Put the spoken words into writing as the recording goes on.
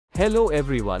Hello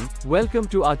everyone, welcome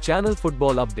to our channel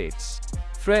Football Updates.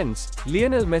 Friends,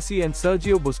 Lionel Messi and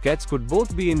Sergio Busquets could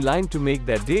both be in line to make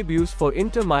their debuts for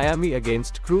Inter Miami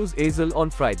against Cruz Azul on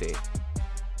Friday.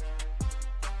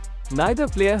 Neither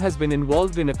player has been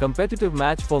involved in a competitive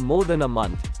match for more than a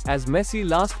month, as Messi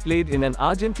last played in an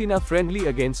Argentina friendly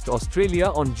against Australia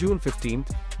on June 15,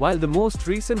 while the most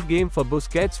recent game for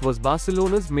Busquets was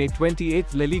Barcelona's May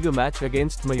 28 La Liga match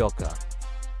against Mallorca.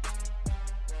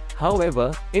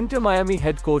 However, Inter Miami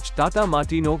head coach Tata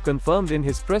Martino confirmed in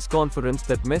his press conference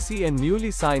that Messi and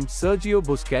newly signed Sergio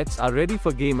Busquets are ready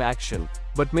for game action,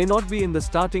 but may not be in the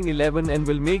starting 11 and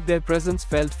will make their presence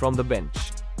felt from the bench.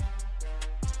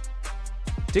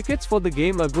 Tickets for the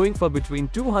game are going for between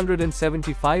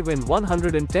 $275 and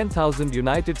 $110,000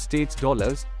 United States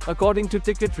dollars, according to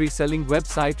ticket reselling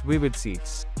website Vivid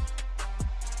Seats.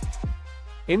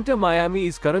 Inter Miami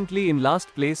is currently in last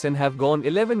place and have gone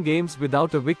 11 games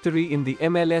without a victory in the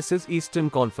MLS's Eastern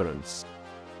Conference.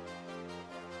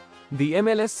 The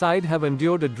MLS side have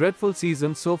endured a dreadful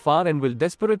season so far and will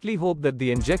desperately hope that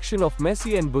the injection of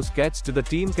Messi and Busquets to the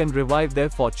team can revive their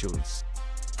fortunes.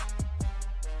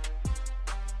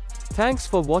 Thanks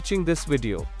for watching this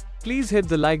video. Please hit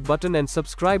the like button and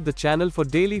subscribe the channel for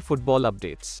daily football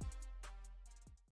updates.